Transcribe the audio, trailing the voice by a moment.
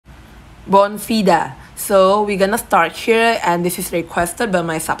BONFIDA. So we're gonna start here, and this is requested by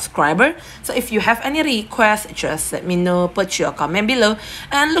my subscriber. So if you have any requests, just let me know, put your comment below.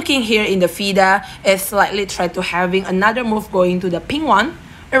 And looking here in the FIDA, it's slightly try to having another move going to the pink one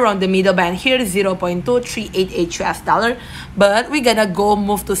around the middle band here, 0.2388 US dollar. But we're gonna go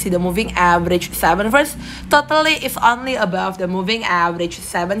move to see the moving average 7 first. Totally it's only above the moving average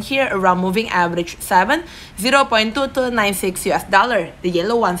 7 here, around moving average 7, 0.2296 US dollar, the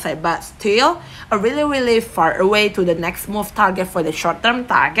yellow one side, but still a really far away to the next move target for the short-term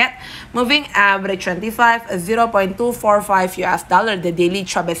target. Moving average 25, 0.245 US dollar, the daily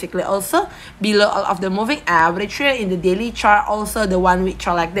chart basically also below all of the moving average here in the daily chart, also the one week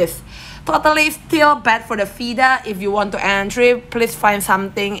chart like this. Totally still bad for the FIDA. If you want to entry, please find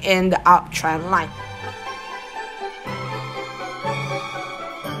something in the uptrend line.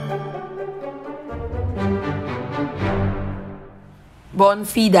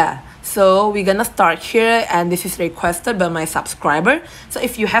 BONFIDA. So we're gonna start here, and this is requested by my subscriber. So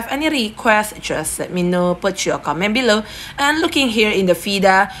if you have any requests, just let me know, put your comment below. And looking here in the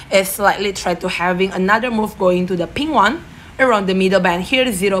FIDA, it's slightly try to having another move going to the pink one around the middle band here,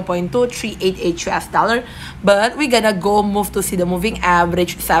 0.2388 US dollar. But we're gonna go move to see the moving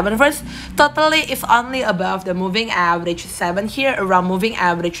average 7 first. Totally it's only above the moving average 7 here, around moving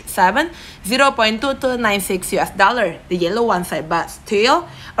average 7, 0.2296 US dollar, the yellow one side, but still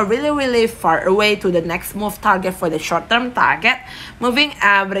a really far away to the next move target for the short-term target. Moving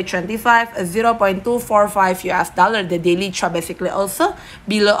average 25, 0.245 US dollar, the daily chart basically also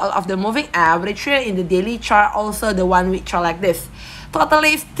below all of the moving average here in the daily chart, also the one week chart like this.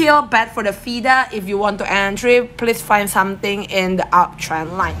 Totally still bad for the FIDA. If you want to entry, please find something in the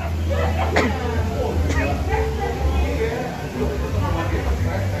uptrend line.